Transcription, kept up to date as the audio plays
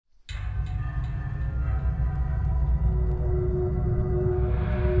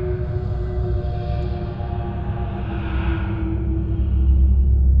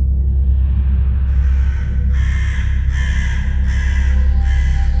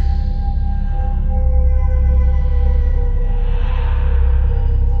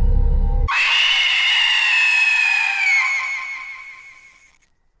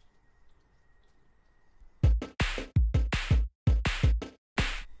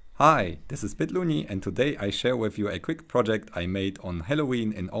Hi, this is Bitloony and today I share with you a quick project I made on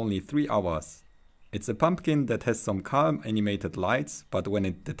Halloween in only 3 hours. It's a pumpkin that has some calm animated lights, but when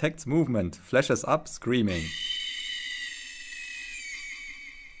it detects movement, flashes up screaming.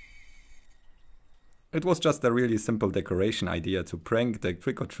 It was just a really simple decoration idea to prank the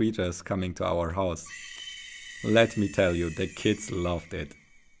trick-or-treaters coming to our house. Let me tell you, the kids loved it.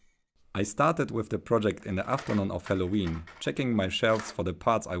 I started with the project in the afternoon of Halloween, checking my shelves for the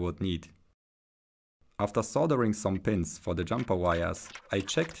parts I would need. After soldering some pins for the jumper wires, I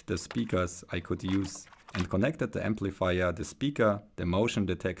checked the speakers I could use and connected the amplifier, the speaker, the motion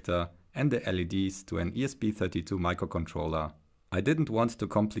detector and the LEDs to an Esp32 microcontroller. I didn't want to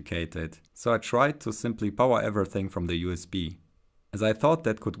complicate it, so I tried to simply power everything from the USB. As I thought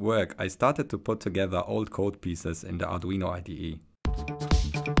that could work, I started to put together old code pieces in the Arduino IDE.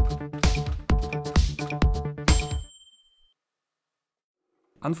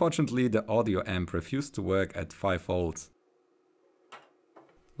 Unfortunately, the audio amp refused to work at 5 volts.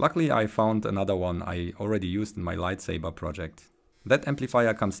 Luckily, I found another one I already used in my lightsaber project. That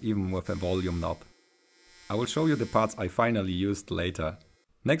amplifier comes even with a volume knob. I will show you the parts I finally used later.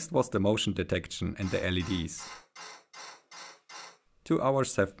 Next was the motion detection and the LEDs. 2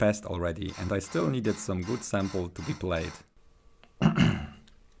 hours have passed already and I still needed some good sample to be played.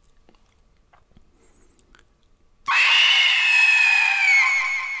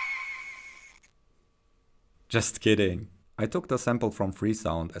 Just kidding. I took the sample from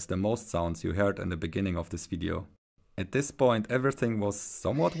Freesound as the most sounds you heard in the beginning of this video. At this point everything was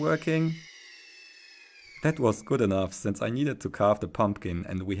somewhat working. That was good enough since I needed to carve the pumpkin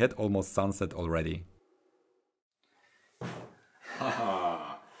and we had almost sunset already.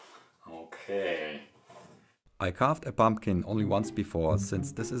 Haha, okay. I carved a pumpkin only once before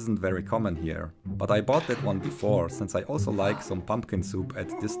since this isn't very common here. But I bought that one before since I also like some pumpkin soup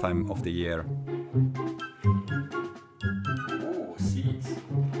at this time of the year. Oh, seeds.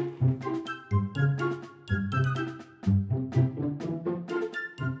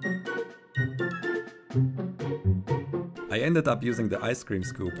 I ended up using the ice cream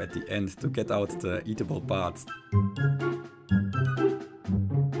scoop at the end to get out the eatable parts.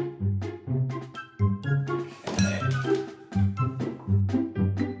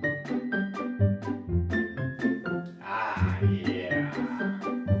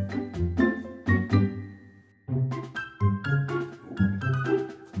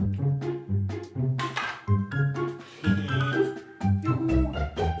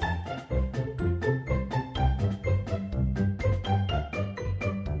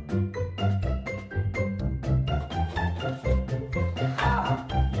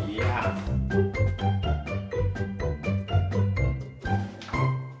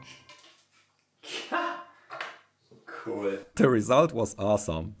 Cool. The result was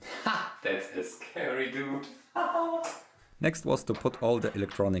awesome. That's a scary dude. Next was to put all the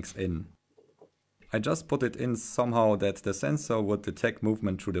electronics in. I just put it in somehow that the sensor would detect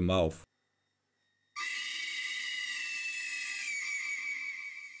movement through the mouth.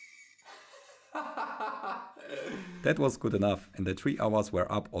 That was good enough and the 3 hours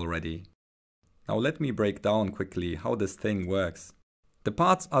were up already. Now let me break down quickly how this thing works. The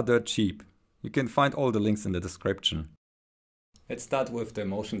parts are dirt cheap. You can find all the links in the description. Let's start with the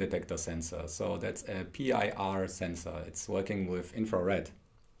motion detector sensor. So that's a PIR sensor. It's working with infrared.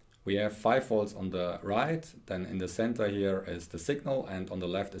 We have 5 volts on the right, then in the center here is the signal and on the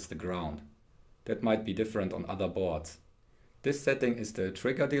left is the ground. That might be different on other boards. This setting is the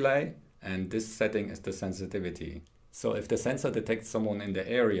trigger delay and this setting is the sensitivity. So if the sensor detects someone in the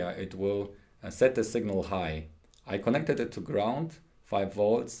area, it will set the signal high. I connected it to ground, 5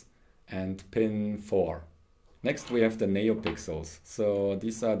 volts and pin 4. Next we have the Neopixels. So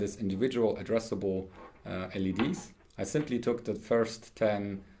these are these individual addressable LEDs. I simply took the first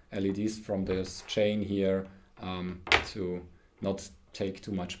 10 LEDs from this chain here to not take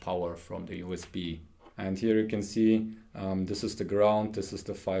too much power from the USB. And here you can see this is the ground, this is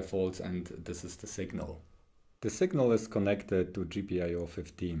the 5 volts and this is the signal. The signal is connected to GPIO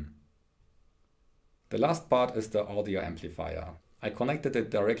 15. The last part is the audio amplifier. I connected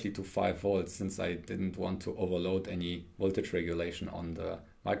it directly to 5 volts since I didn't want to overload any voltage regulation on the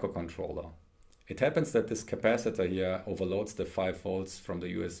microcontroller. It happens that this capacitor here overloads the 5 volts from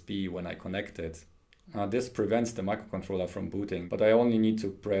the USB when I connect it. This prevents the microcontroller from booting, but I only need to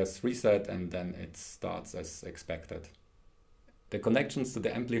press reset and then it starts as expected. The connections to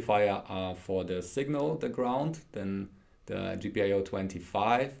the amplifier are for the signal, the ground, then the GPIO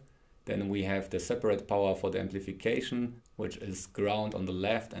 25. Then we have the separate power for the amplification, which is ground on the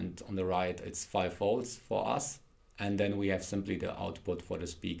left and on the right it's 5 volts for us. And then we have simply the output for the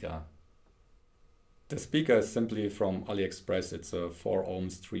speaker. The speaker is simply from AliExpress. It's a 4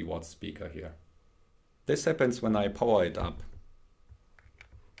 ohms 3 watt speaker here. This happens when I power it up.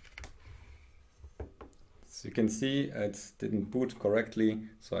 So you can see it didn't boot correctly,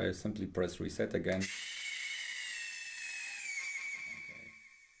 so I simply press reset again. Okay.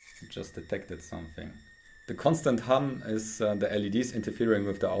 It just detected something. The constant hum is the LEDs interfering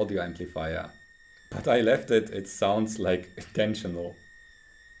with the audio amplifier. But I left it, it sounds like intentional.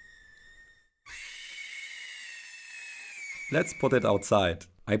 Let's put it outside.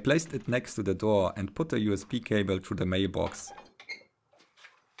 I placed it next to the door and put a USB cable through the mailbox.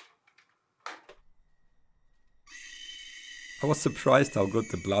 I was surprised how good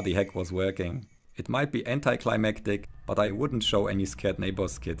the bloody heck was working. It might be anticlimactic, but I wouldn't show any scared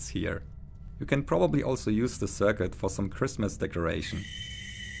neighbors kids here. You can probably also use the circuit for some Christmas decoration.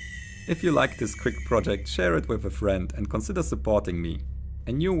 If you like this quick project, share it with a friend and consider supporting me.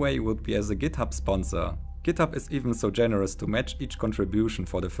 A new way would be as a GitHub sponsor. GitHub is even so generous to match each contribution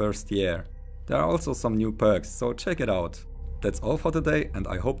for the first year. There are also some new perks, so check it out. That's all for today, and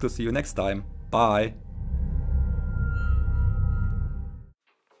I hope to see you next time. Bye!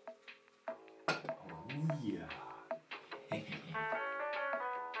 Oh yeah.